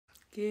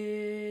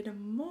Good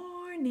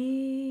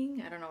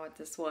morning. I don't know what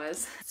this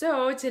was.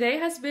 So today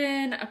has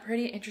been a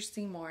pretty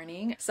interesting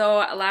morning. So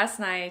last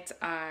night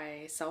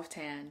I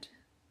self-tanned,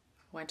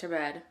 went to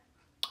bed,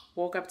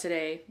 woke up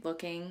today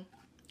looking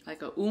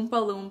like a Oompa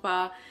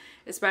Loompa,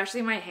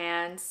 especially my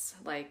hands,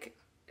 like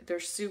they're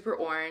super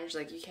orange,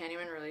 like you can't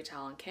even really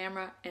tell on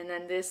camera. And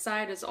then this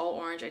side is all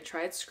orange. I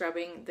tried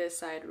scrubbing this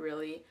side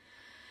really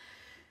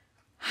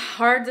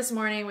hard this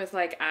morning with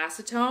like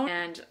acetone,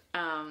 and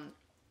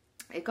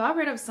it got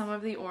rid of some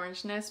of the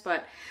orangeness,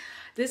 but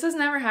this has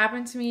never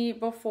happened to me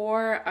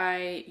before.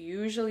 I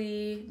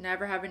usually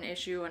never have an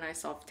issue when I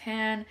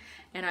self-tan,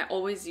 and I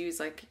always use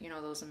like, you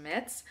know, those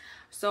mitts.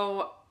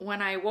 So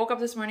when I woke up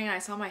this morning and I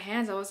saw my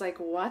hands, I was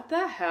like, what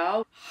the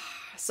hell?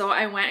 So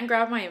I went and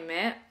grabbed my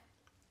mitt.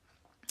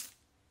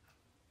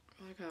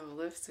 Look how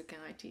lipstick in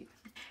my teeth.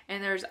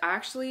 And there's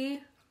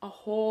actually a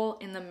hole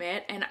in the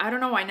mitt, and I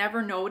don't know, I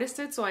never noticed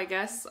it, so I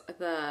guess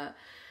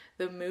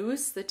the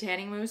mousse, the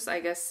tanning mousse,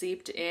 I guess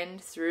seeped in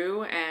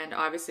through, and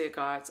obviously it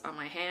got on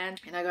my hand.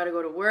 And I gotta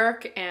go to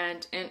work,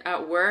 and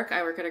at work,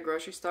 I work at a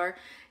grocery store.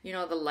 You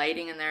know, the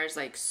lighting in there is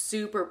like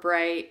super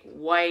bright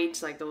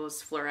white, like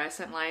those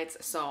fluorescent lights,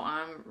 so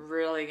I'm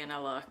really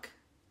gonna look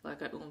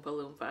like a Oompa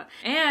Loompa.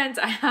 And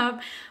I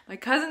have my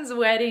cousin's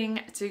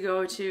wedding to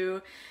go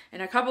to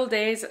in a couple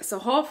days, so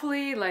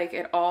hopefully like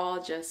it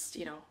all just,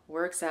 you know,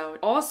 works out.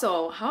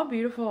 Also, how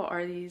beautiful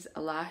are these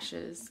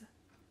lashes?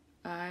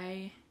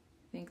 I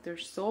think they're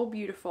so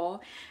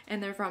beautiful,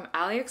 and they're from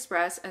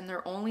AliExpress, and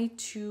they're only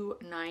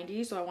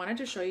 $2.90. So I wanted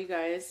to show you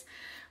guys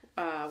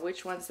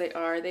which ones they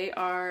are. They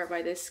are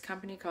by this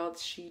company called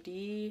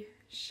Shidi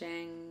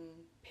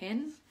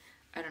Shangpin.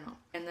 I don't know.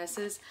 And this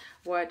is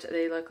what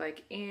they look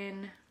like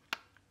in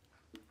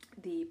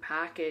the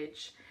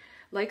package.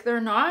 Like, they're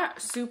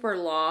not super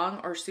long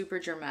or super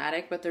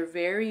dramatic, but they're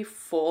very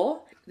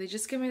full. They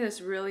just give me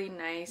this really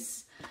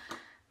nice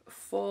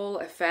full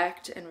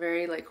effect and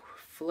very like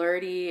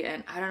flirty,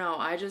 and I don't know,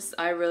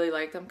 I really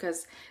like them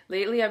because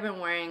lately I've been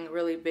wearing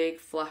really big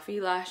fluffy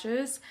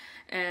lashes,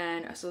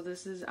 and so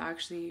this is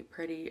actually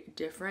pretty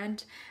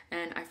different,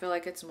 and I feel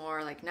like it's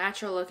more like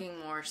natural looking,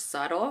 more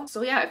subtle.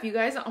 So yeah, if you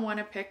guys want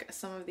to pick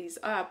some of these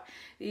up,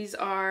 these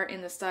are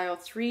in the style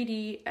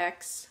 3D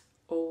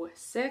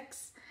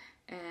X06,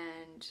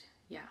 and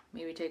yeah,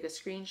 maybe take a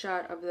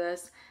screenshot of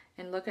this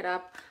and look it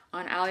up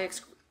on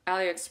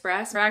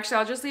AliExpress. Or actually,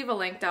 I'll just leave a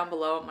link down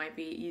below. It might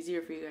be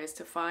easier for you guys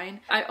to find.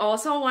 I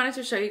also wanted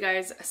to show you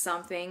guys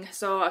something.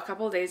 So a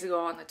couple of days ago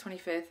on the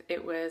 25th,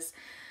 it was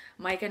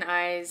Mike and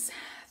I's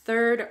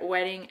 3rd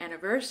wedding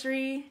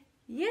anniversary.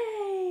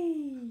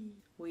 Yay!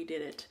 We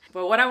did it.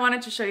 But what I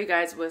wanted to show you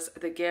guys was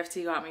the gift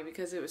he got me,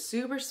 because it was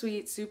super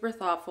sweet, super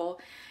thoughtful.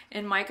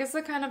 And Mike is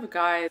the kind of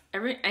guy,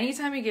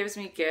 anytime he gives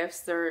me gifts,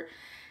 they're,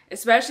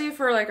 especially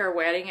for like our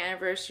wedding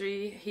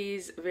anniversary,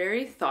 he's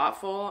very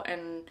thoughtful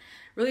and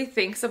really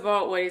thinks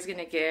about what he's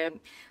gonna give.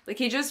 Like,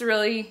 he just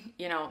really,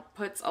 you know,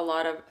 puts a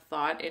lot of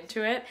thought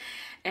into it.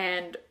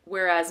 And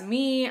whereas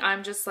me,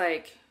 I'm just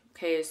like,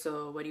 okay,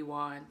 so what do you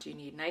want? Do you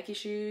need Nike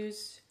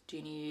shoes? Do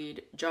you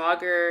need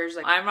joggers?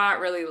 Like, I'm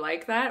not really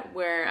like that,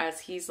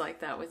 whereas he's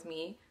like that with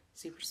me.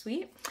 Super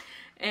sweet.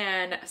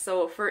 And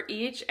so for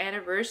each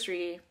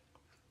anniversary,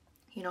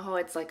 you know how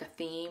it's like a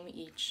theme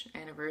each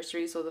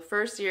anniversary. So the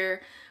first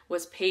year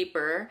was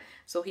paper.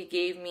 So he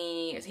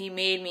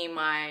made me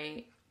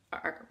my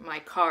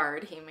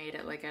card. He made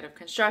it like out of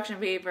construction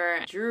paper,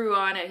 drew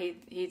on it.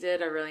 He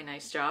did a really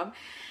nice job.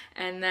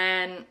 And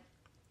then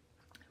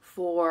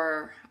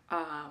for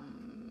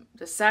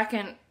the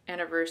second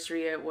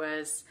anniversary, it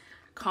was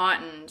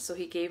cotton. So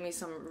he gave me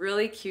some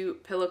really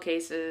cute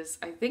pillowcases.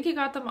 I think he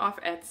got them off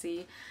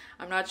Etsy.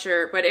 I'm not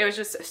sure, but it was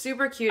just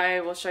super cute.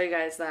 I will show you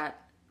guys that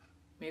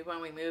maybe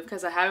when we move,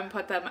 because I haven't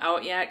put them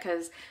out yet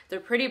because they're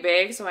pretty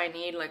big, so I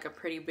need like a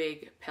pretty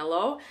big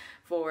pillow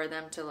for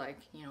them to, like,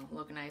 you know,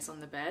 look nice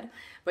on the bed.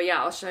 But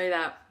yeah, I'll show you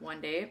that one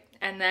day.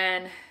 And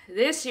then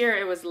this year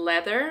it was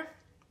leather.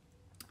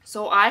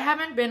 So I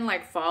haven't been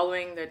like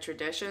following the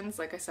traditions.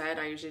 Like I said,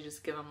 I usually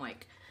just give them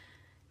like,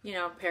 you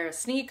know, a pair of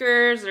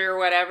sneakers or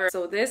whatever.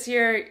 So this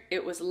year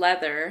it was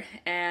leather,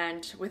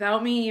 and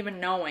without me even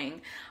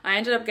knowing, I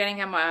ended up getting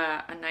him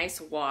a nice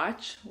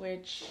watch,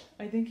 which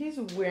I think he's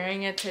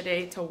wearing it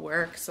today to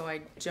work, so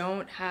I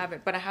don't have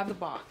it, but I have the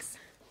box.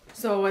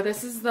 So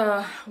this is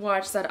the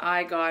watch that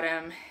I got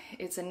him.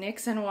 It's a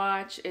Nixon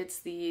watch. It's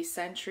the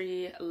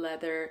Century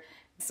leather.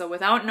 So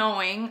without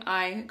knowing,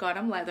 I got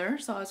him leather,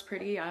 so I was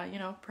pretty, you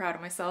know, proud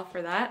of myself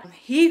for that.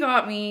 He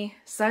got me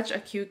such a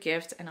cute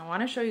gift, and I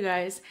want to show you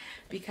guys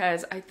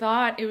because I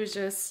thought it was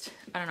just,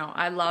 I don't know,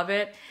 I love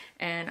it,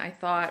 and I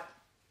thought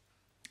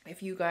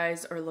if you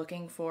guys are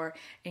looking for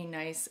a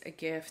nice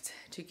gift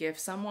to give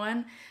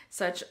someone,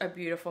 such a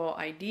beautiful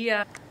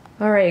idea.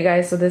 All right, you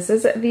guys, so this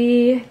is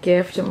the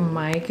gift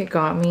Mike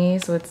got me.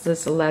 So it's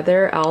this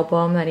leather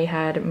album that he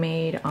had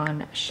made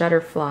on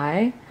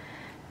Shutterfly.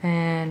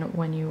 And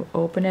when you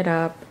open it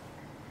up,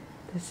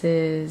 this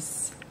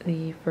is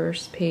the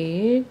first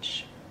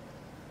page.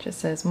 Just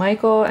says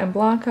Michael and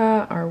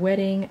Blanca, our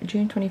wedding,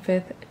 June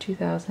 25th,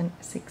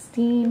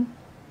 2016.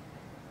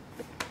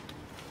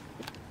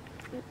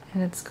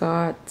 And it's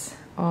got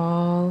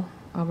all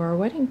of our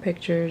wedding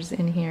pictures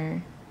in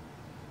here.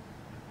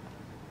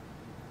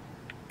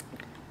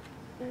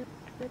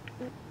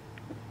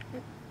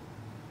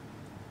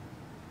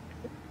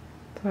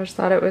 So I just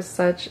thought it was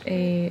such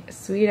a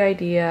sweet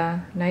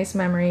idea, nice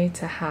memory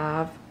to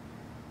have.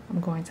 I'm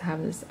going to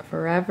have this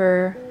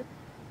forever,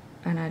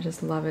 and I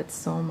just love it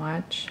so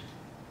much.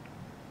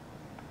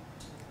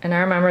 And I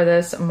remember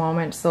this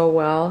moment so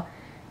well.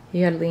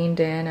 He had leaned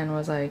in and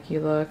was like, "You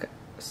look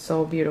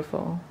so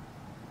beautiful."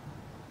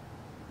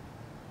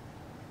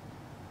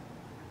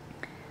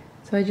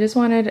 So I just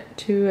wanted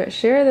to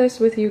share this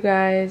with you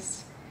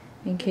guys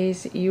in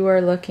case you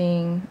are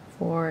looking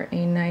for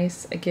a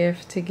nice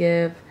gift to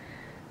give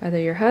either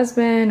your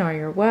husband or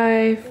your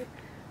wife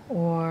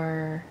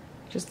or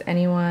just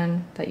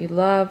anyone that you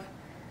love.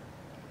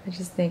 I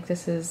just think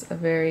this is a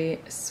very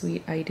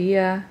sweet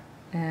idea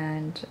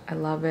and I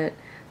love it.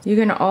 You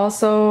can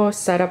also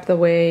set up the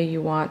way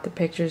you want the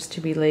pictures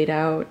to be laid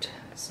out.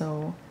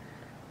 So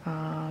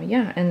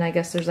yeah, and I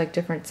guess there's like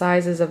different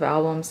sizes of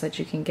albums that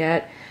you can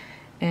get,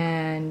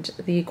 and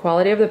the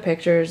quality of the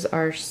pictures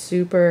are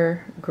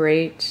super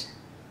great.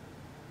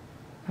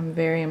 I'm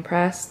very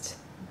impressed.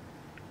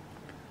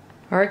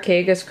 Our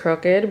cake is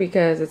crooked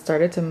because it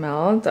started to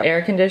melt. The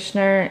air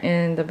conditioner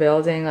in the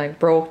building like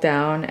broke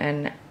down,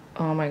 and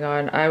oh my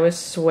god, I was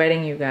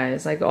sweating, you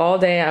guys. Like all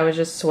day I was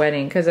just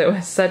sweating because it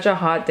was such a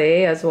hot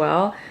day as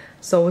well.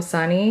 So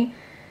sunny.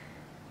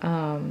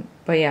 But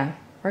yeah,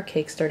 our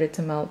cake started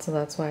to melt, so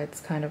that's why it's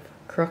kind of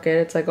crooked.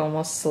 It's like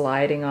almost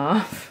sliding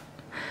off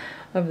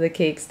of the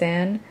cake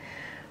stand.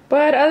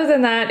 But other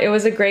than that, it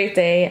was a great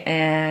day,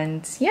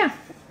 and yeah.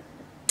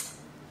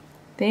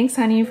 Thanks,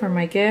 honey, for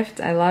my gift.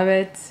 I love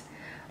it.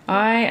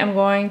 I am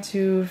going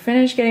to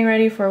finish getting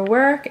ready for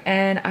work,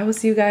 and I will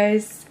see you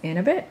guys in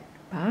a bit.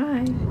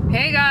 Bye.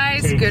 Hey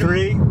guys, good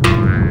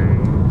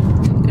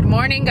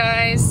morning,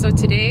 guys. So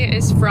today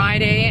is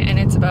Friday and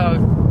it's about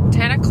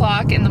 10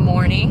 o'clock in the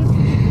morning.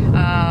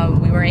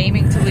 We were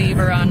aiming to leave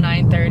around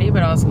 9:30,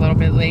 but I was a little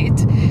bit late.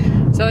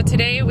 So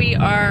today we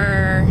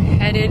are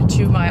headed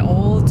to my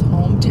old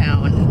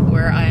hometown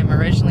where I'm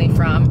originally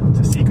from.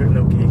 It's a secret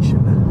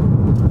location.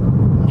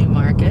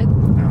 Newmarket.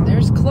 Oh.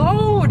 There's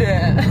Claude.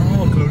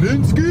 Oh,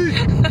 Claudinski.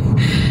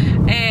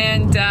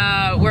 And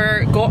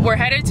we're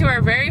headed to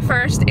our very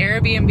first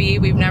Airbnb.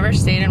 We've never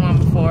stayed in one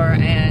before,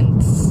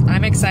 and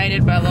I'm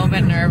excited but a little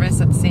bit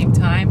nervous at the same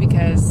time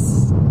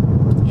because,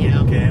 you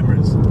know,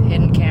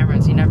 hidden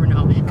cameras, you never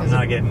know. I'm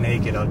not getting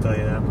naked, I'll tell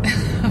you that.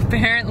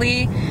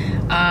 Apparently,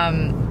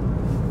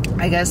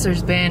 I guess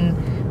there's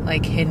been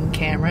like hidden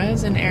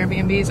cameras in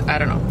Airbnbs. I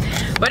don't know.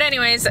 But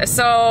anyways,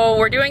 so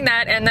we're doing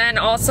that, and then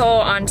also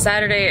on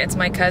Saturday it's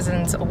my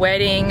cousin's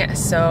wedding.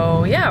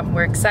 So yeah,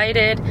 we're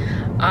excited.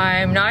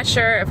 I'm not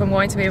sure if I'm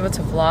going to be able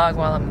to vlog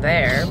while I'm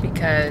there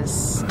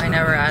because I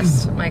never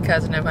asked my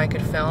cousin if I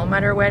could film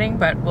at her wedding,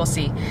 but we'll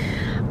see.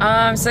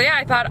 So yeah,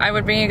 I thought I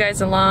would bring you guys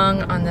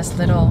along on this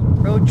little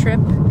road trip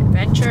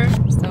adventure.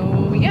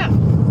 So yeah.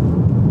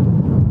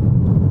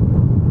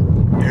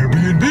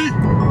 Airbnb!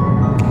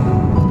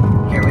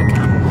 Here we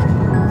come.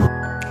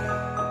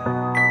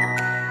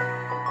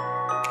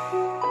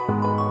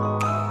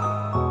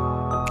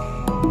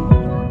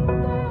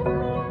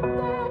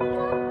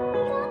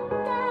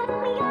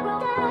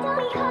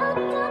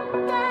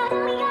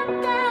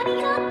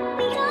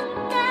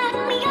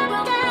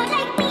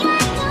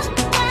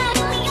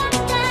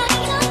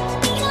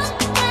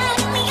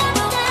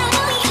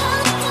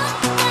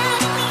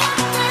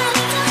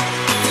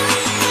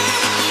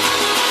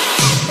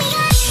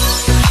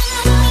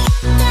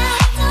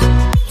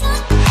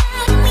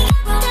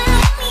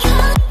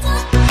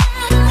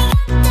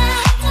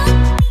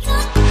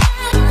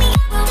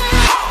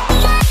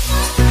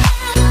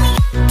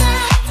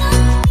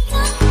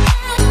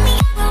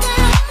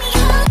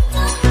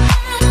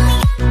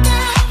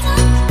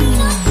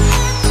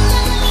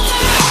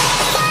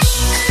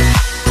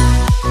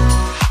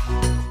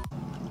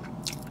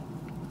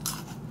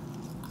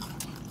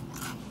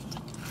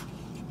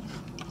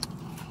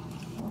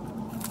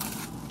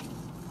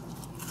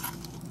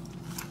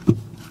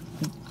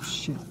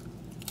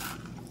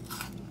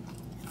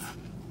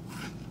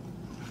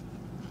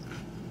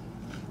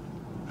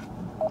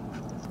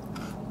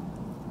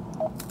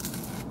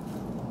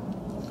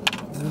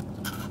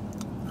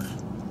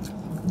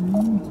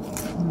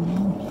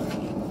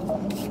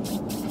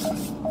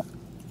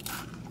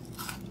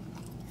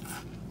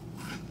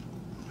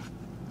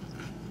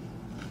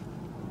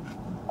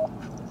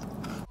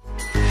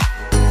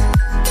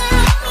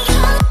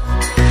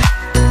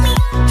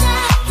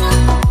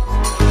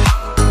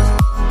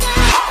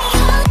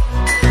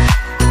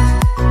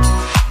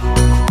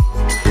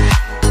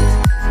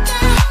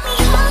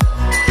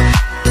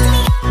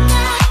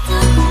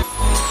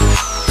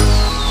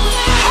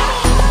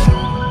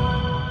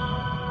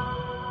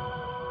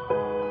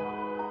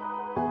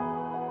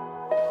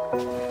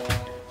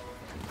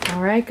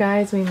 Alright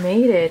guys, we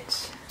made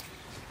it.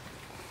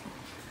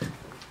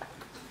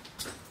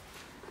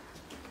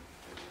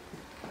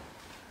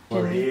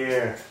 We're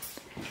here.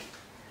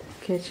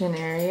 Kitchen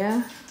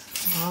area.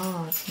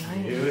 Oh, it's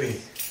nice.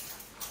 Beauty.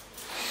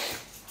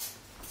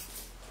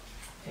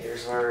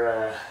 Here's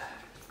where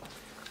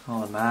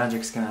all the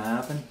magic's gonna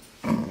happen.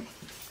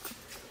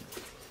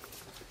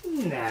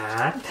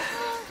 Nah.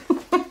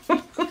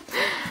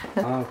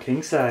 Oh,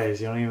 king size.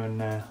 You don't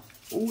even.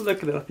 Oh,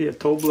 look at that. Yeah,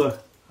 Toblerone.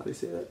 How do you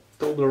say that?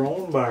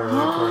 Toblerone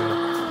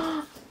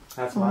bar.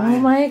 That's mine. Oh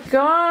my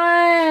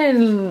god!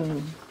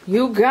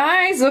 You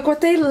guys, look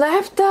what they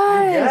left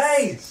us!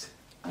 Guys!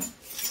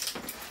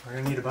 We're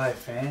gonna need to buy a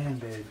fan,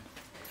 babe.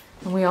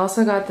 And we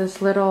also got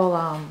this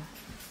little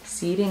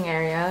seating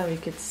area. We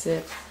could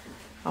sit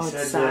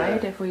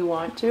outside if we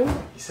want to.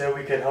 He said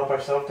we could help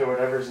ourselves to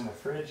whatever's in the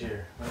fridge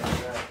here. What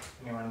is that?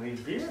 Anyone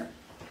leave beer?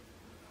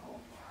 Oh,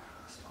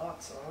 some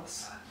hot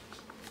sauce.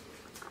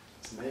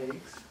 Some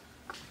eggs.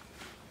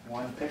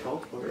 One pickle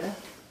for you.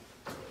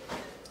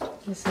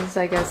 This is,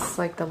 I guess,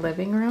 like the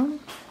living room.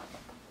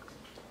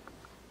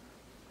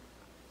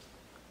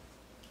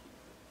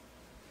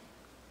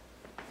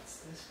 What's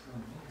this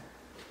room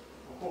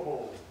here?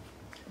 Oh,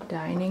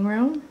 Dining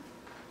room.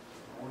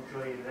 I won't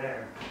show you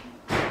there.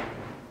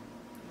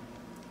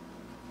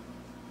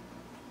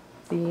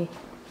 The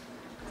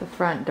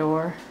front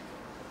door.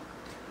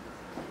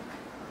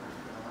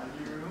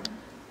 Laundry room.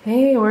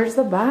 Hey, where's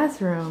the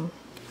bathroom?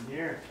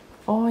 Here.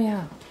 Oh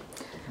yeah.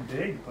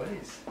 Big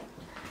place.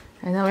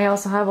 And then we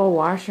also have a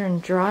washer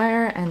and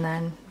dryer, and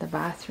then the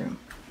bathroom.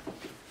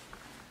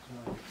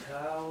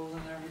 Towels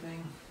and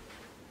everything.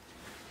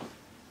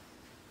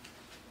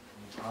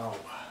 Wow.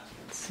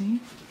 Let's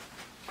see.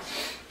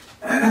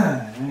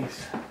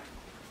 Nice.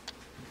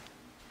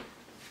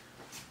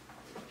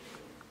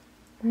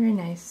 Very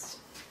nice.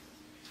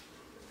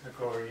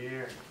 Look over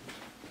here.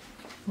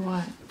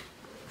 What?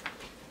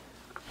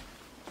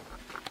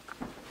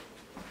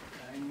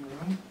 Dining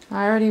room.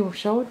 I already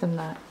showed them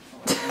that.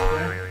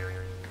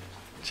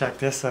 Check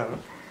this out.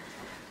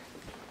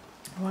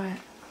 What?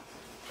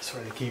 That's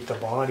where they keep the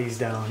bodies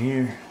down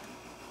here.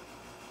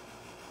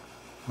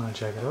 Wanna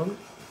check it out?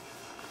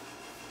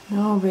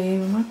 No,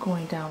 babe, I'm not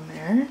going down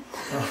there.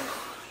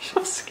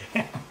 Just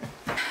scam.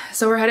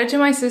 So we're headed to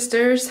my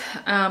sister's,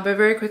 but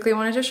very quickly I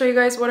wanted to show you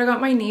guys what I got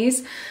my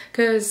niece,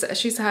 because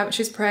she's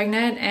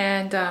pregnant,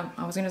 and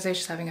I was gonna say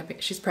she's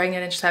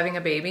pregnant and she's having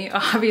a baby,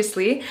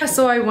 obviously.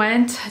 So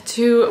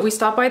we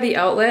stopped by the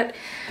outlet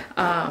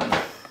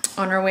on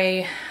our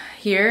way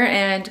here,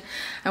 and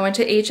I went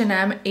to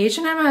H&M.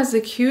 H&M has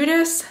the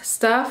cutest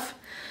stuff.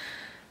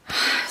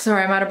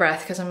 Sorry, I'm out of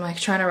breath because I'm like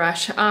trying to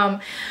rush.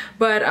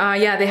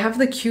 Yeah, they have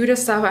the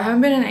cutest stuff. I haven't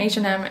been in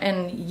H&M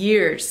in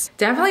years.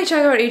 Definitely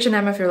check out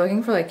H&M if you're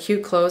looking for like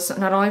cute clothes,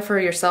 not only for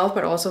yourself,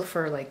 but also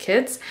for like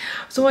kids.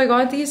 So I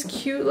got these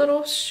cute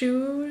little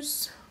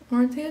shoes.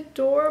 Aren't they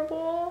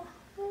adorable?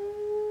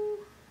 Oh,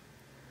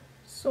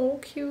 so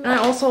cute. And I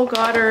also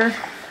got her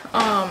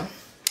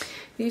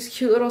these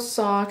cute little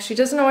socks. She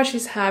doesn't know what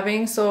she's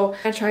having, so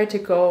I tried to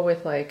go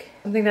with like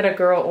something that a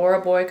girl or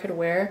a boy could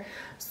wear.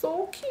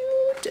 So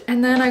cute.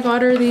 And then I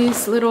got her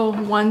these little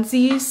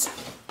onesies.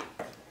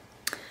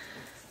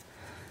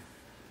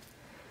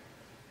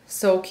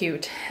 So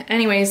cute.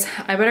 Anyways,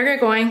 I better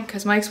get going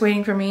because Mike's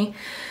waiting for me.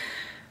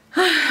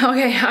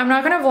 Okay, I'm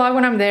not gonna vlog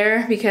when I'm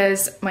there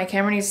because my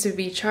camera needs to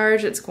be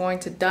charged. It's going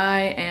to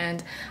die,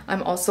 and I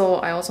also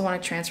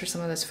want to transfer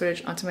some of this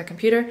footage onto my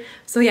computer.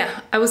 So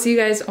yeah, I will see you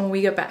guys when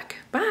we get back.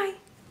 Bye.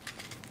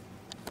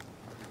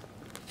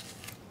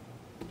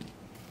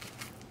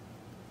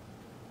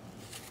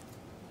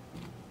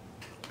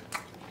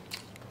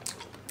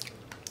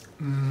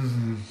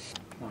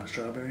 Want a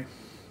strawberry?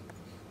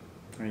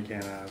 Or you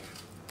can't have.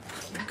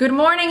 Good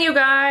morning, you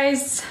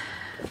guys.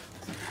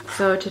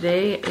 So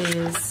today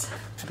is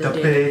the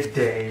big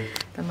day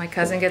that my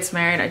cousin gets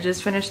married. I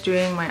just finished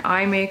doing my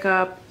eye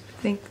makeup.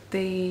 I think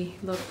they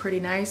look pretty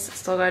nice.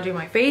 Still gotta do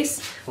my face.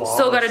 Flawless.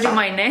 Still gotta do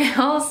my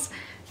nails.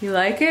 You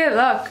like it?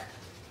 Look.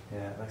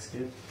 Yeah, it looks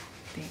good.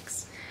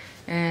 Thanks.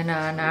 And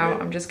now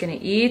I'm just gonna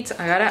eat.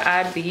 I gotta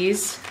add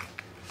these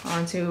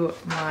onto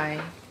my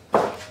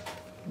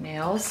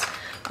nails.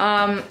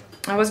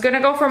 I was gonna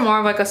go for more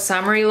of like a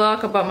summery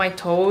look, but my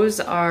toes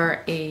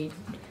are a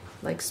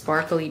like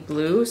sparkly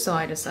blue, so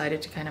I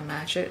decided to kind of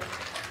match it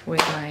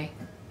with my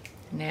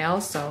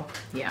nails. So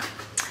yeah.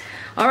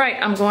 All right,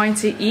 I'm going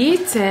to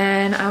eat,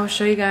 and I will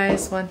show you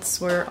guys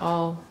once we're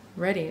all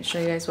ready to show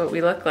you guys what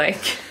we look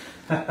like.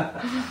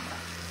 Yeah.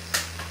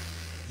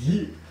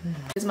 This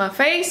is my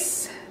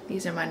face.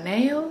 These are my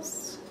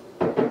nails.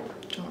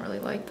 Don't really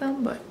like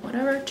them, but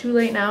whatever. Too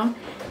late now.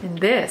 And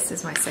this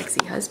is my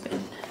sexy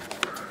husband.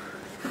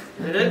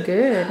 Looking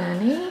good,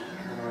 honey.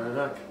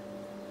 Look.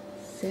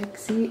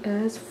 Sexy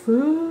as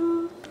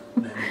food.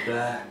 Men in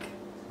black.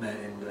 Men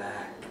in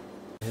black.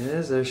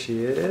 Yes, there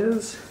she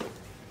is.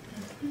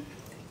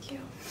 Thank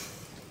you.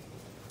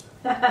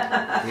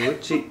 Oh,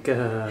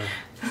 chica.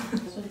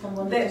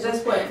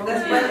 Después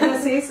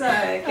decís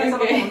que eso,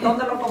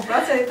 ¿dónde lo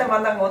compraste? Y te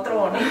mandan otro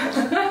bonito.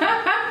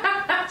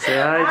 Say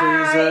hi,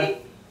 Teresa.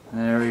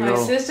 There we My go.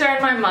 sister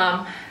and my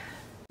mom.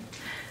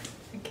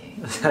 Okay.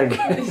 that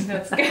good.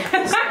 That's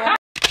good.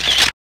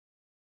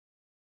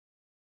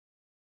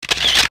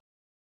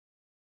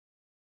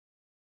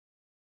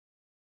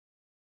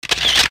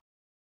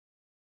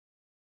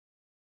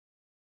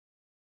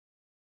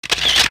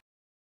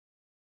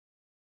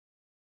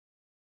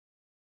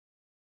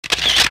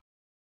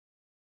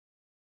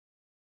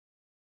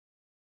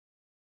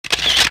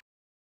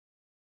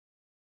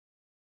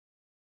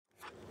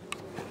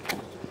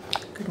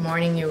 Good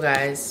morning, you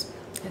guys.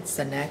 It's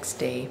the next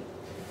day.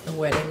 The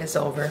wedding is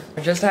over.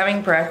 We're just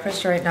having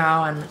breakfast right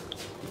now, and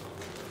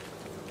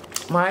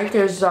Mike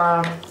is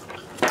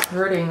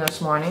hurting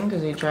this morning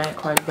because he drank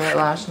quite a bit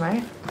last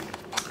night.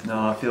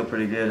 No, I feel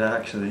pretty good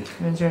actually.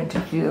 He's doing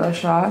tequila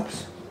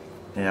shots.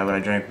 Yeah, but I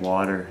drank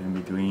water in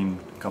between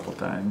a couple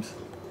times.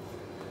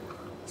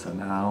 So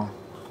now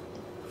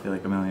I feel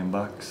like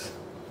 $1,000,000.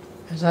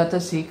 Is that the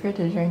secret,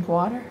 to drink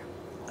water?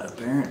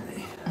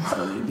 Apparently, that's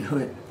how they do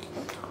it.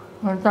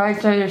 What if I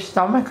say your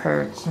stomach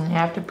hurts and you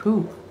have to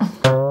poop?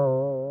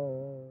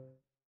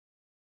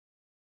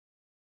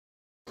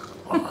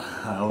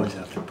 I always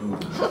have to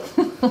poop.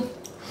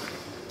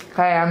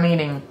 Okay, I'm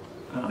eating.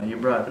 Oh, you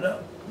brought it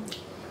up.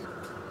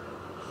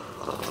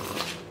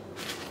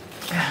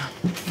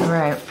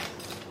 Alright.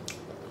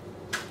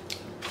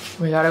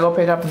 We gotta go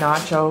pick up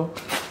Nacho.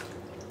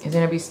 He's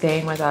gonna be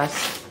staying with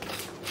us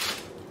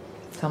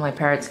till my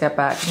parents get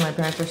back, because my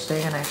parents are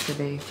staying an extra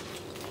day.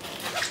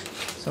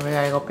 So we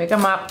gotta go pick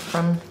him up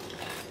from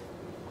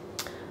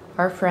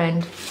our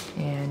friend,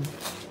 and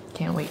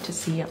can't wait to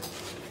see him.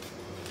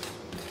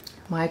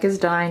 Mike is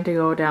dying to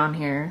go down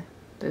here.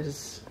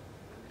 This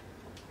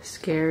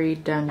scary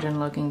dungeon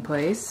looking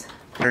place.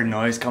 Heard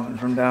noise coming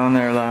from down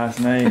there last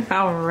night.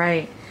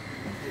 Alright.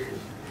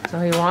 So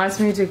he wants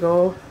me to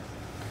go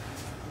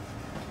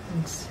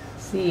and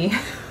see.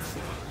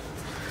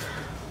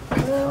 What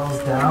the hell's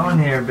down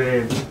here,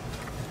 babe?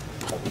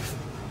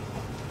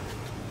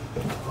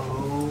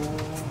 Oh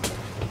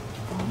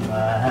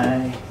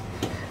my.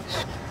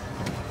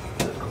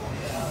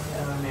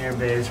 Down there,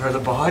 babe. It's where the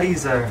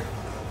bodies are.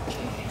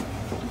 Okay.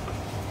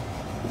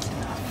 That's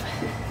enough.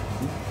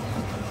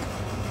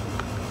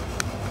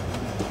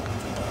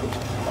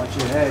 Watch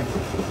your head.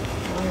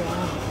 Oh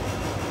wow.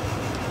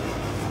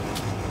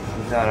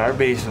 We thought our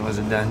basement was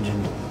a dungeon.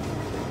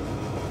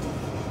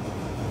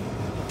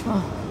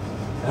 Oh.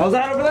 The hell's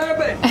that over there,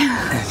 babe?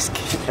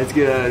 Let's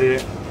get out of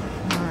here.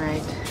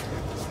 Alright.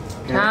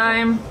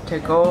 Time to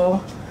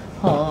go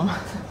home.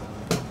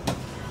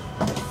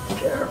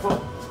 Careful.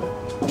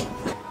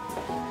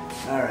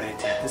 Alright,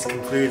 this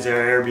concludes our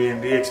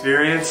Airbnb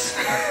experience.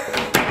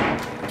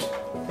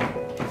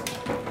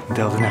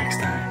 Until the next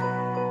time.